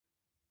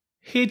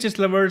Hey chess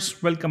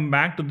lovers, welcome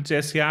back to the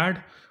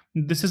Chessyard.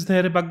 This is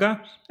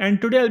dhairyabagga, and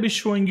today I'll be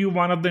showing you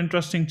one of the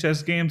interesting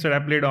chess games that I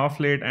played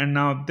off late. And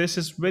now this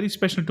is very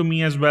special to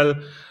me as well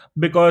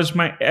because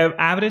my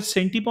average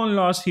Centipawn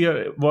loss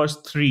here was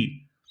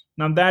 3.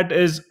 Now that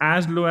is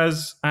as low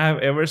as I have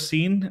ever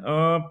seen.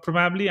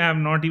 Probably I have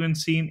not even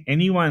seen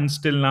anyone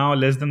still now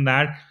less than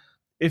that.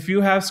 If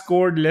you have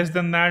scored less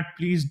than that,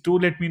 please do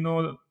let me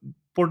know.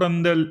 Put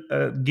on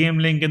the game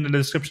link in the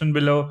description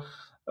below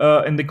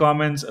in the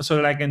comments so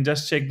that I can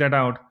just check that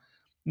out.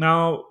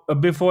 Now,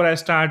 before I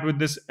start with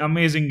this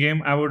amazing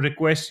game, I would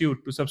request you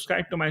to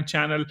subscribe to my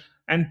channel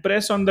and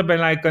press on the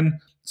bell icon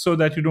so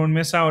that you don't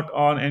miss out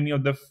on any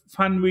of the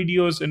fun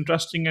videos,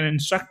 interesting and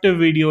instructive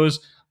videos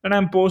that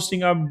I'm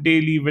posting up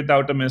daily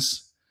without a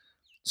miss.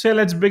 So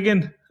let's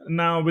begin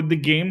now with the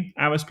game.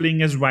 I was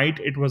playing as white.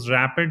 It was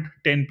rapid,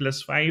 10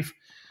 plus 5.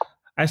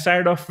 I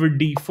started off with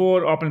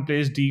d4, opponent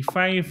plays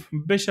d5,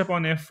 bishop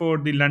on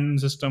f4. The London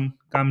system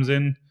comes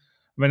in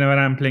whenever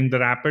I'm playing the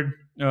rapid.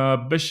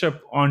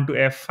 Bishop onto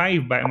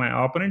f5 by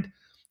my opponent.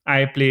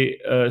 I play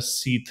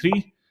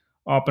c3.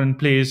 Opponent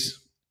plays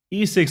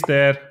e6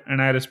 there,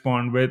 and I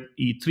respond with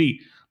e3.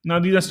 Now,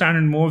 these are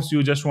standard moves.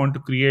 You just want to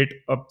create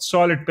a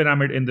solid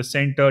pyramid in the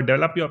center,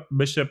 develop your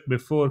bishop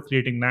before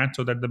creating that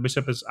so that the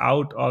bishop is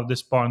out of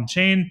this pawn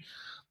chain.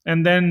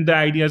 And then the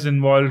ideas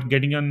involved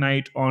getting your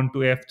knight onto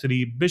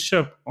f3,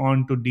 bishop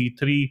onto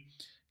d3,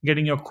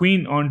 getting your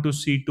queen onto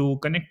c2,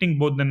 connecting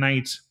both the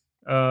knights.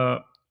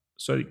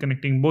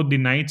 Connecting both the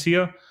knights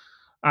here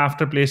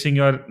after placing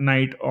your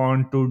knight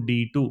onto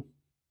d2,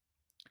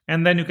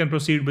 and then you can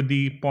proceed with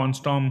the pawn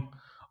storm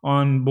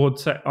on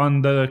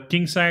on the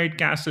king side,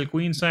 castle,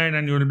 queen side,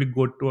 and you will be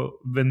good to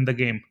win the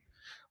game.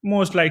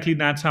 Most likely,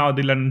 that's how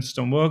the London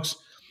system works.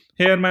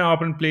 Here, my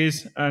opponent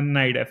plays a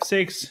knight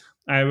f6.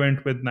 I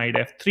went with knight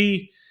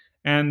f3,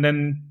 and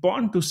then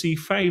pawn to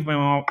c5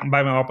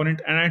 by my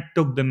opponent, and I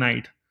took the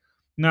knight.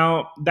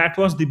 Now, that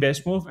was the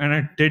best move, and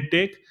I did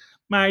take.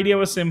 My idea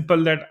was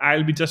simple that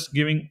I'll be just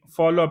giving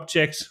follow up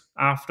checks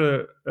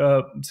after,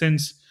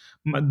 since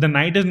the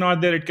knight is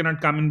not there, it cannot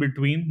come in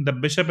between. The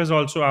bishop is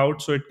also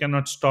out, so it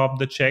cannot stop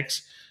the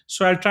checks.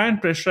 So I'll try and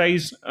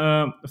pressurize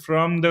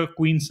from the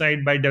queen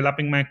side by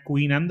developing my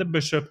queen and the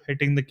bishop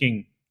hitting the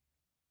king.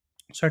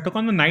 So I took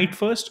on the knight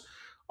first.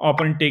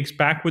 Opponent takes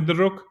back with the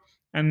rook,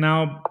 and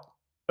now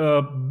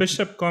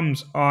bishop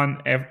comes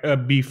on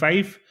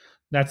b5.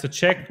 That's a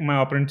check.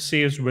 My opponent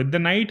saves with the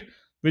knight,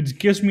 which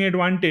gives me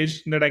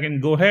advantage that I can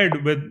go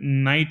ahead with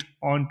knight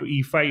onto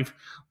e5,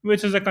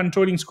 which is a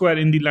controlling square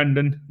in the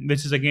London,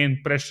 which is again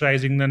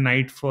pressurizing the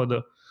knight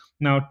further.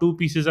 Now two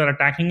pieces are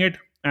attacking it,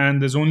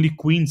 and there's only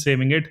queen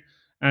saving it.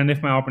 And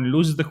if my opponent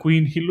loses the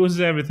queen, he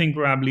loses everything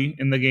probably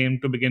in the game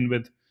to begin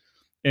with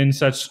in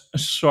such a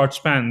short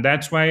span.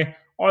 That's why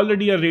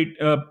already a rate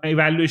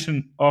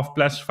evaluation of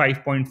plus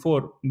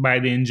 5.4 by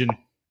the engine.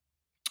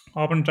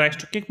 Opponent tries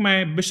to kick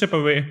my bishop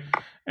away,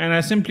 and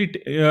I simply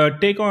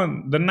take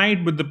on the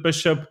knight with the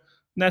bishop.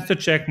 That's the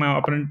check. My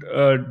opponent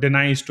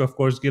denies to, of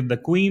course, give the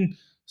queen,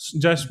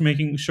 just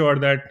making sure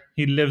that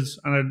he lives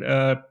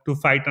to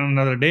fight on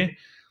another day.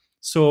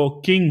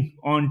 So king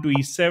on to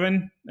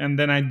e7, and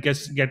then I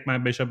guess get my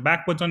bishop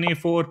backwards on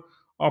a4.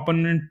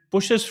 Opponent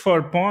pushes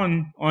for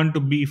pawn onto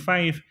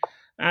b5,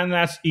 and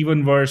that's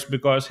even worse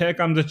because here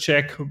comes a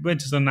check,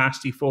 which is a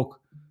nasty fork.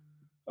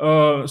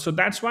 So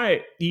that's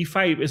why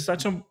e5 is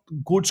such a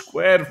good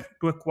square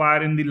to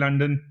acquire in the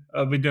London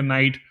with your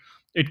knight.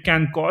 It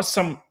can cause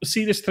some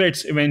serious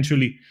threats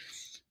eventually.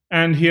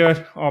 And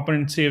here,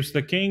 opponent saves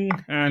the king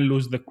and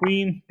loses the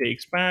queen,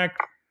 takes back.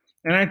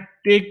 And I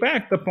take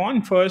back the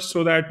pawn first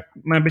so that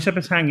my bishop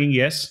is hanging,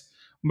 yes.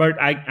 But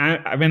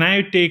when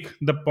I take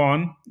the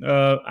pawn,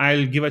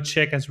 I'll give a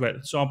check as well.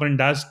 So opponent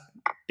does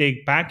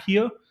take back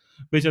here,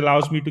 which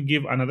allows me to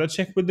give another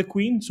check with the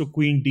queen. So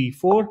queen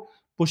d4,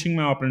 pushing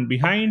my opponent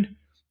behind.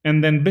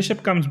 And then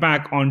bishop comes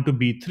back onto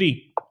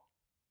b3.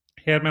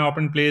 Here my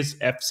opponent plays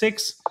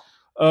f6.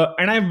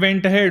 And I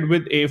went ahead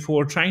with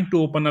a4, trying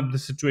to open up the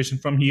situation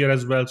from here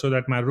as well so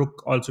that my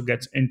rook also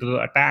gets into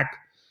the attack.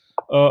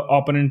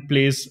 Opponent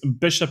plays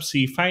bishop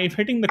c5,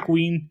 hitting the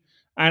queen,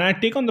 and I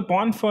take on the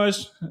pawn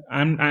first.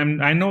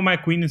 I know my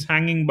queen is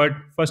hanging, but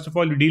first of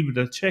all, you deal with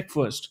the check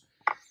first.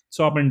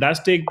 So opponent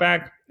does take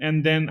back,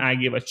 and then I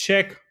give a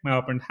check. My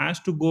opponent has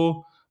to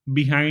go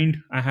behind.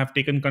 I have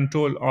taken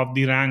control of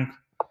the rank.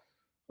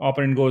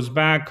 Opponent goes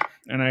back,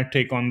 and I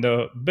take on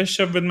the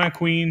bishop with my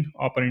queen.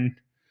 Opponent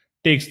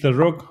takes the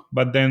rook,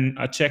 but then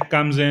a check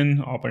comes in.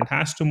 Opponent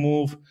has to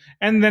move,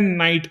 and then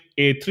knight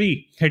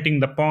a3, hitting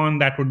the pawn.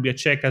 That would be a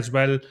check as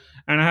well.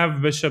 And I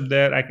have bishop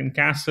there. I can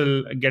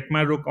castle, get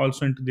my rook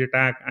also into the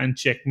attack, and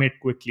checkmate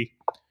quickly.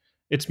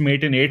 It's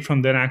mate in 8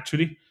 from there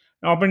actually.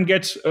 Opponent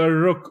gets a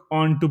rook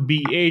onto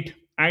b8.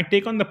 I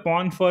take on the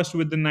pawn first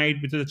with the knight,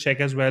 which is a check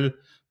as well,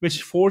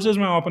 which forces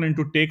my opponent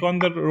to take on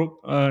the rook,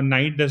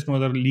 knight. There's no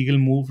other legal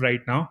move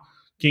right now.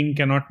 King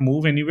cannot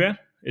move anywhere.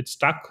 It's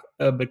stuck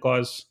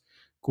because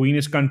queen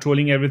is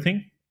controlling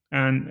everything,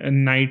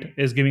 and knight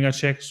is giving a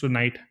check. So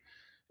knight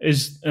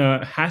is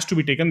has to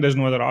be taken. There's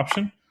no other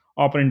option.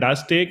 Opponent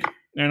does take,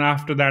 and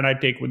after that I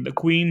take with the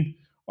queen.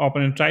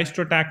 Opponent tries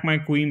to attack my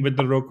queen with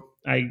the rook.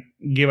 I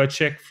give a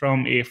check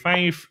from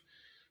a5.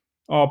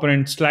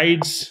 Opponent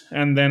slides,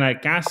 and then I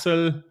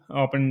castle.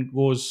 Opponent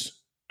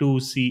goes to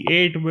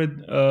c8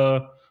 with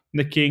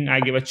the king. I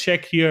give a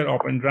check here.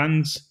 Opponent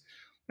runs,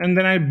 and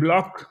then I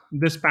block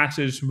this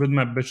passage with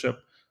my bishop,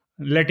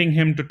 letting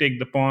him to take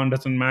the pawn.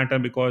 Doesn't matter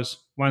because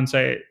once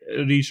I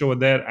reach over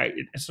there,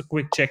 it's a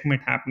quick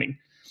checkmate happening.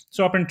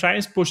 So opponent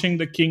tries pushing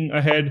the king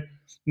ahead.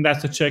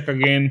 That's a check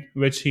again,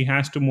 which he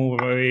has to move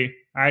away.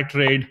 I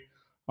trade.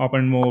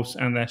 Opponent moves,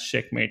 and that's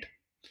checkmate.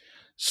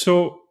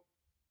 So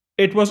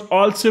it was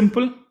all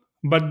simple,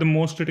 but the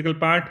most critical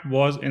part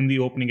was in the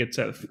opening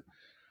itself.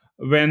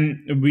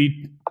 When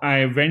we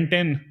I went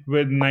in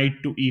with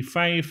knight to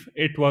e5,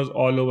 it was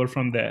all over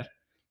from there.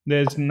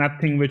 There's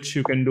nothing which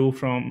you can do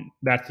from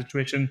that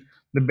situation.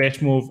 The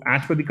best move,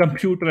 as per the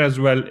computer as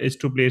well, is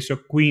to place your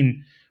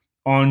queen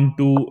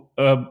onto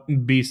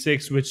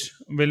b6, which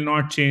will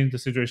not change the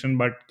situation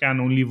but can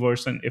only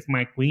worsen if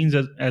my queens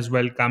as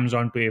well comes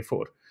onto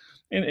a4.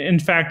 In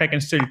fact, I can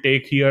still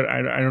take here.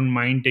 I don't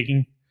mind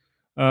taking.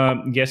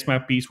 Yes, my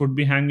piece would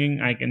be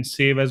hanging. I can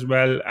save as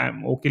well.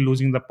 I'm okay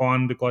losing the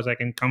pawn because I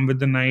can come with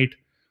the knight.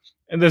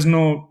 And there's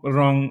no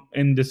wrong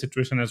in this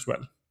situation as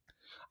well.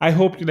 I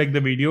hope you like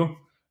the video.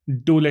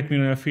 Do let me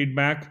know your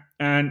feedback.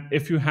 And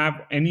if you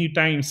have any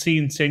time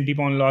seen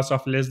Centipawn loss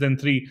of less than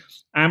 3,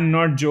 I'm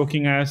not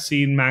joking. I have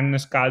seen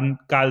Magnus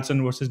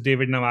Carlsen versus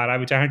David Navarra,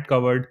 which I had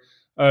covered.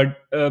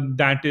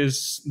 That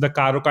is the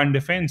Caro-Kann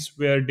defense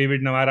where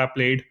David Navarra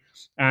played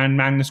and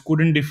Magnus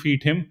couldn't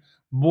defeat him.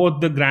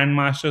 Both the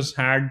grandmasters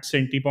had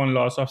Centipawn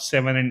loss of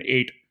 7 and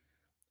 8.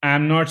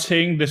 I'm not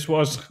saying this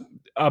was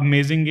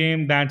amazing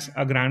game. That's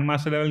a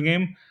grandmaster level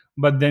game.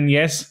 But then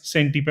yes,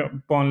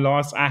 Centipawn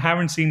loss. I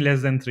haven't seen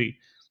less than 3.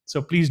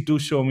 So please do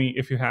show me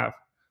if you have.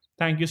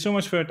 Thank you so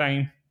much for your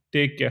time.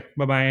 Take care.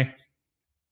 Bye bye.